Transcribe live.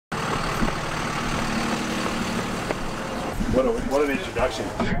What an introduction.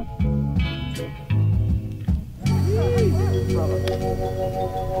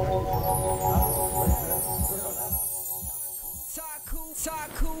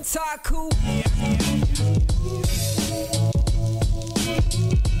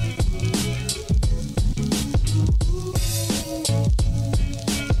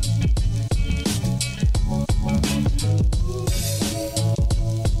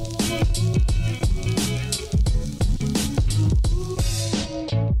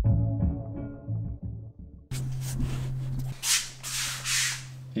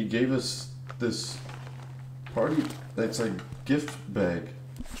 He gave us this party that's like gift bag.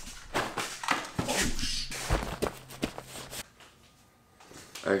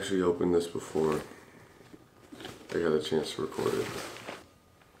 I actually opened this before I got a chance to record it.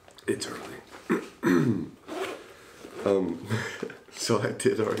 It's early. So I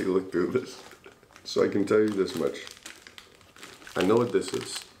did already look through this. So I can tell you this much. I know what this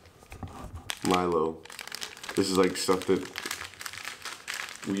is. Milo. This is like stuff that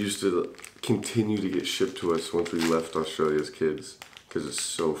we used to continue to get shipped to us once we left Australia as kids because it's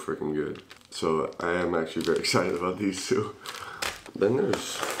so freaking good. So I am actually very excited about these two. Then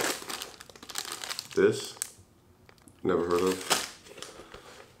there's this, never heard of.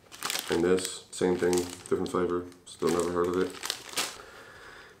 And this, same thing, different flavor, still never heard of it.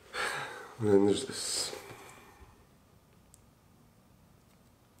 And then there's this.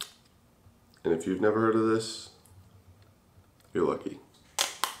 And if you've never heard of this, you're lucky.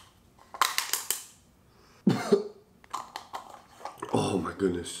 Oh my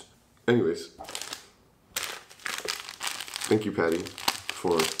goodness. Anyways, thank you, Patty,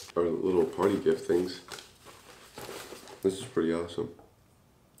 for our little party gift things. This is pretty awesome.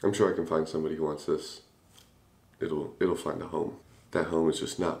 I'm sure I can find somebody who wants this. It'll find a home. That home is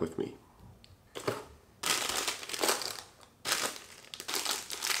just not with me.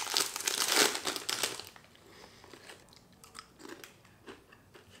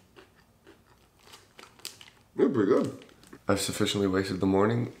 They're pretty good. I've sufficiently wasted the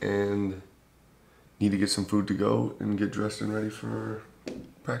morning and need to get some food to go and get dressed and ready for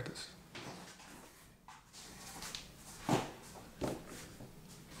practice.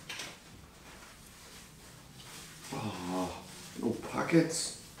 Oh, no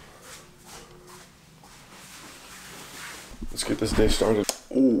pockets. Let's get this day started.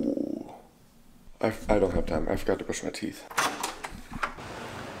 Ooh, I don't have time. I forgot to brush my teeth.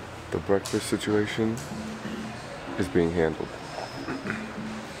 The breakfast situation is being handled.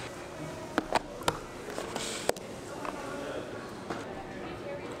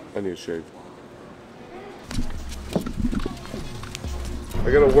 I need a shave.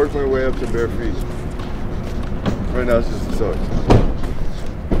 I gotta work my way up to bare feet. Right now it's just the socks.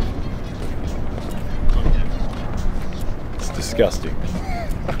 It's disgusting.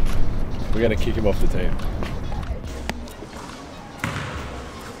 We're gonna kick him off the team.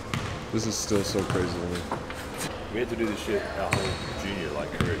 This is still so crazy to me. We had to do this shit our whole junior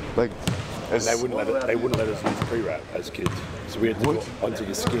career. Like, And they wouldn't let us use pre-wrap as kids. So we had to go onto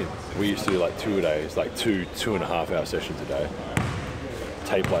the skin. We used to do like 2 a days, like 2.5 hour sessions a day.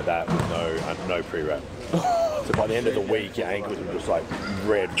 Tape like that with no pre-wrap. So by the end of the week, your ankles were just like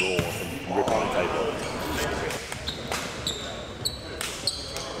red raw from ripping the tape off.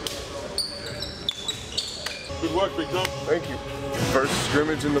 Good work, Big Tom. Thank you. First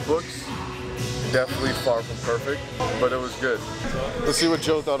scrimmage in the books. Definitely far from perfect, but it was good. Let's see what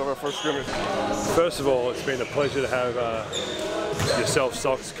Joe thought of our first scrimmage. First of all, it's been a pleasure to have yourself,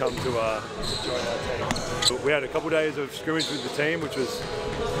 Socks, come to join our team. We had a couple days of scrimmage with the team, which was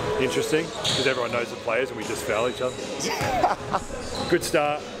interesting because everyone knows the players and we just foul each other. Good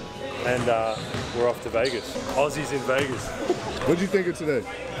start, and we're off to Vegas. Aussies in Vegas. What did you think of today?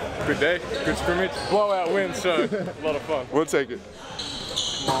 Good day, good scrimmage, blowout win, so a lot of fun. We'll take it.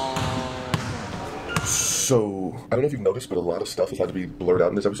 So, I don't know if you've noticed, but a lot of stuff has had to be blurred out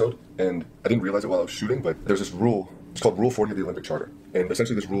in this episode, and I didn't realize it while I was shooting, but there's this rule. It's called Rule 40 of the Olympic Charter. And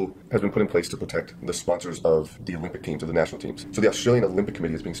essentially this rule has been put in place to protect the sponsors of the Olympic teams, of the national teams. So the Australian Olympic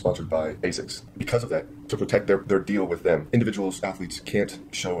Committee is being sponsored by ASICS. Because of that, to protect their deal with them, individuals, athletes can't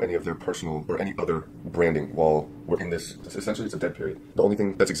show any of their personal or any other branding while we're in this. Essentially, it's a dead period. The only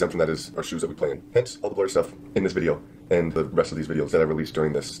thing that's exempt from that is our shoes that we play in. Hence, all the blurry stuff in this video and the rest of these videos that I released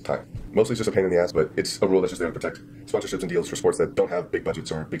during this time. Mostly it's just a pain in the ass, but it's a rule that's just there to protect sponsorships and deals for sports that don't have big budgets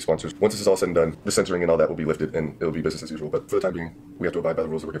or big sponsors. Once this is all said and done, the censoring and all that will be lifted and it'll be business as usual. But for the time being, we have to abide by the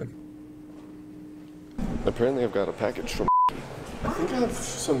rules that we're given. Apparently I've got a package from I think I have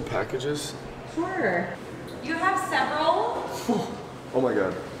some packages. Sure. You have several? Oh my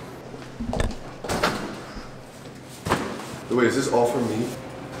god. Wait, is this all for me?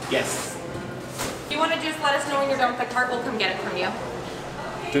 Yes. If you want to just let us know when you're done with the cart, we'll come get it from you.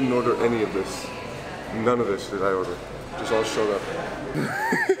 Didn't order any of this. None of this did I order. Just all showed up.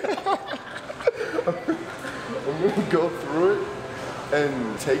 I'm gonna go through it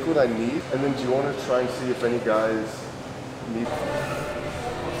and take what I need, and then do you want to try and see if any guys need?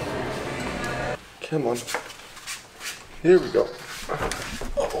 Come on. Here we go.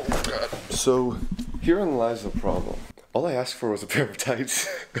 Oh god. So herein lies the problem. All I asked for was a pair of tights.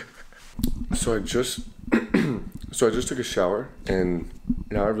 So I just took a shower, and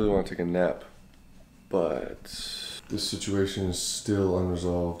now I really want to take a nap. But this situation is still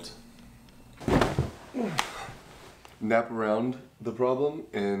unresolved. Nap around the problem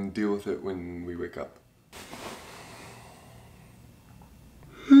and deal with it when we wake up.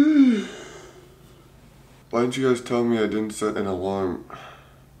 Why didn't you guys tell me I didn't set an alarm? I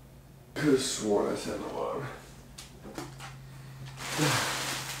could have sworn I set an alarm.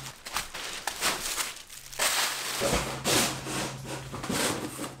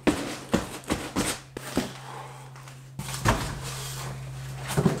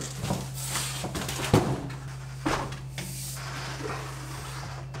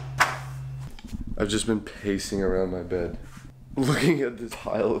 I've just been pacing around my bed, looking at this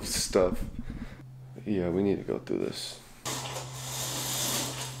pile of stuff. Yeah, we need to go through this.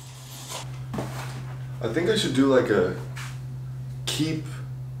 I think I should do like a keep,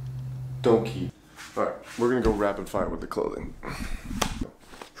 don't keep. Alright, we're gonna go rapid fire with the clothing.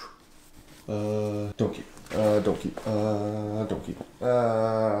 Don't keep. Don't keep. Don't keep.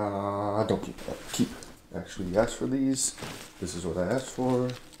 Don't keep. Keep. Actually, you asked for these. This is what I asked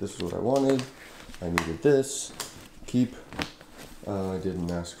for. This is what I wanted. I needed this. Keep. I didn't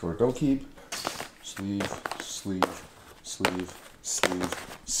ask for don't keep. Sleeve, sleeve, sleeve, sleeve,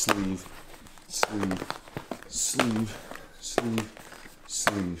 sleeve, sleeve, sleeve, sleeve,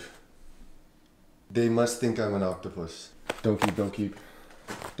 sleeve. They must think I'm an octopus. Don't keep, don't keep.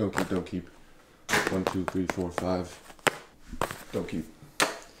 Don't keep, don't keep. 1, 2, 3, 4, 5. Don't keep.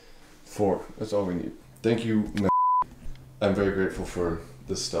 4. That's all we need. Thank you. I'm very grateful for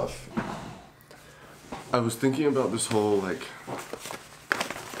this stuff. I was thinking about this whole, like,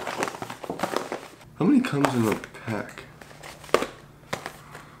 how many comes in a pack?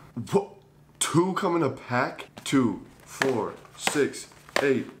 What? 2 come in a pack? 2, 4, 6,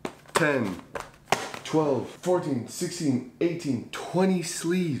 8, 10, 12, 14, 16, 18, 20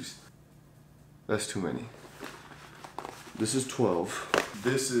 sleeves. That's too many. This is 12.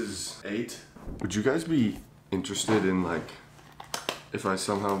 This is 8. Would you guys be interested in, like, if I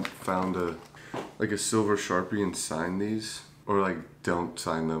somehow found a silver Sharpie and sign these? Or like don't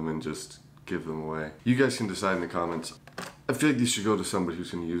sign them and just give them away? You guys can decide in the comments. I feel like these should go to somebody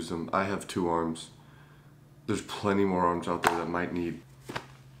who's gonna use them. I have 2 arms. There's plenty more arms out there that might need,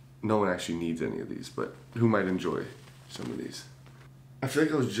 no one actually needs any of these, but who might enjoy some of these. I feel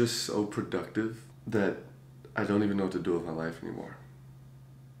like I was just so productive that I don't even know what to do with my life anymore.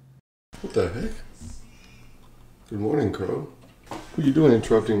 What the heck? Good morning, Crow. What are you doing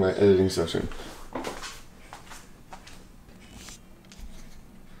interrupting my editing session?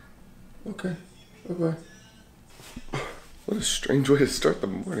 Okay, bye-bye. What a strange way to start the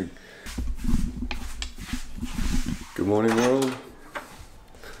morning. Good morning, world.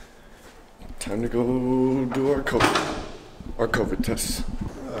 Time to go do our COVID tests.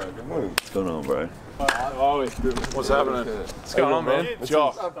 Good morning. What's going on, bro? What's happening? What's going on, man?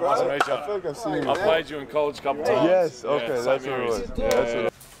 Joe. Nice to meet you. I feel like I've seen you. I played you in college a couple times. Yes, okay, Yeah, that's St. what it Mary's. was. Yeah, that's what it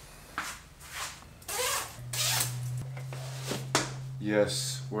was.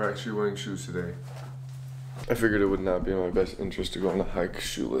 Yes, we're actually wearing shoes today. I figured it would not be in my best interest to go on a hike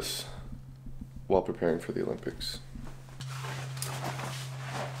shoeless while preparing for the Olympics.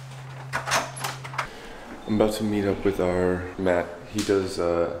 I'm about to meet up with our Matt. He does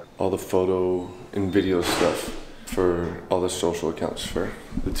all the photo and video stuff for all the social accounts for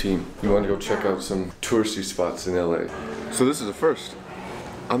the team. We want to go check out some touristy spots in LA. So this is the first.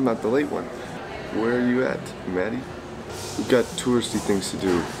 I'm not the late one. Where are you at, Maddie? We've got touristy things to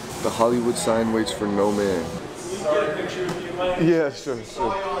do. The Hollywood sign waits for no man. Yeah, sure.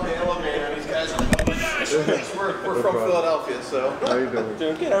 On the elevator, these guys we're from Philadelphia, so. How you doing?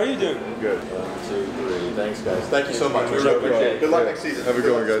 Doing good. How are you doing? Good. 1, 2, 3. Thanks, guys. Thank you so much. We really appreciate it. Good luck next season. Have a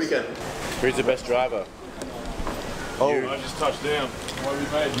good one, guys. Weekend. Who's the best driver? Oh, I just touched down. What have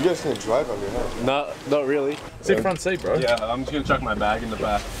you made? you guys can't drive on your house. No, not really. Sit front seat, bro. Yeah, I'm just gonna chuck my bag in the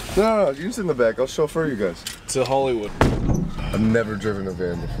back. No, you can sit in the back. I'll chauffeur you guys. To Hollywood. I've never driven a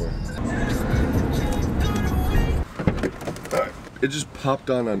van before. It just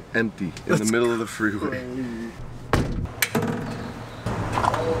popped on empty in the middle of the freeway.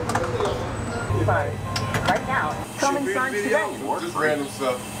 Right now. Coming signs today. Just random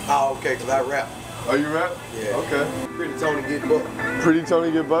stuff. Oh, okay, because I rap. Oh, you rap? Yeah. Okay. Pretty Tony get booked. Pretty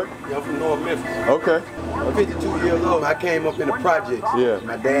Tony get bucked? Yeah, I'm from North Memphis. Okay. I'm 52 years old. I came up in the projects. Yeah.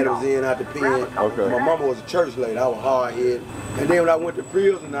 My dad was in out the pen. Okay. My mama was a church lady. I was hard-headed. And then when I went to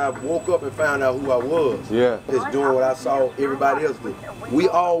prison, I woke up and found out who I was. Yeah. Just doing what I saw everybody else do. We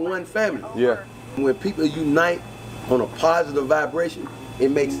all one family. Yeah. When people unite on a positive vibration, it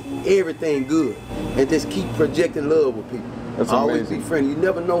makes everything good. And just keep projecting love with people. That's always amazing. be friendly. You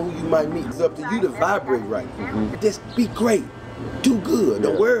never know who you might meet. It's up to you to vibrate right. Just be great. Do good.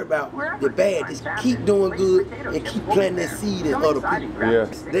 Don't worry about the bad. Just keep doing good and keep planting that seed in other people. Yeah.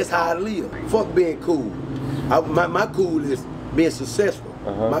 That's how I live. Fuck being cool. My cool is being successful.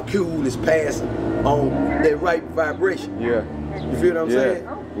 My cool is passing on that right vibration. Yeah. You feel what I'm saying?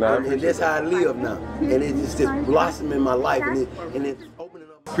 Nah, and that's how I live now. And it's just blossoming in my life and it's opening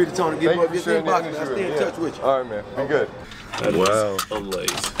up. Pretty Tony, get up. Just inbox me. I stay in touch with you. All right, man. Be good. Wow.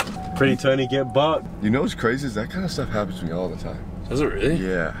 Pretty Tony get bucked. You know what's crazy is that kind of stuff happens to me all the time. Does it really?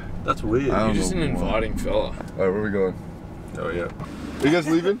 Yeah. That's weird. You're just an inviting fella. All right, where are we going? Oh yeah. Are you guys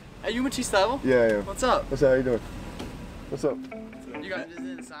leaving? Are you Matisse Thybulle? Yeah, I am. What's up? What's up? How you doing? What's up? You guys just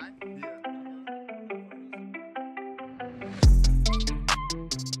inside?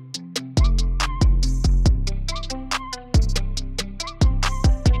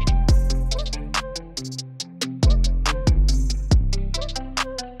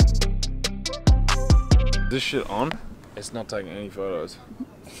 This shit on? It's not taking any photos.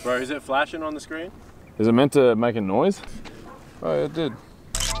 Bro, is it flashing on the screen? Is it meant to make a noise? Oh, it did.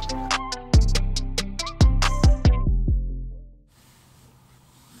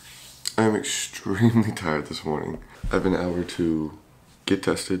 I am extremely tired this morning. I have an hour to get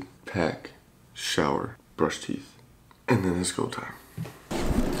tested, pack, shower, brush teeth, and then it's go time.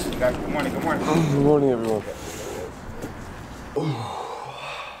 Good morning, good morning. Good morning, everyone.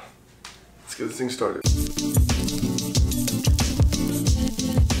 Let's get this thing started.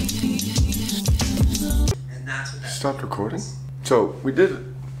 And that's what that Stopped recording? So, we did,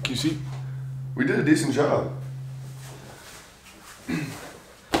 can you see? We did a decent job.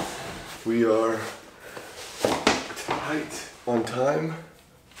 We are tight on time.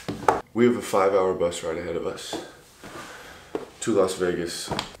 We have a 5-hour bus ride ahead of us to Las Vegas.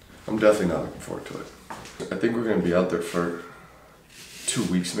 I'm definitely not looking forward to it. I think we're gonna be out there for 2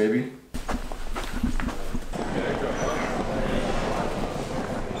 weeks maybe.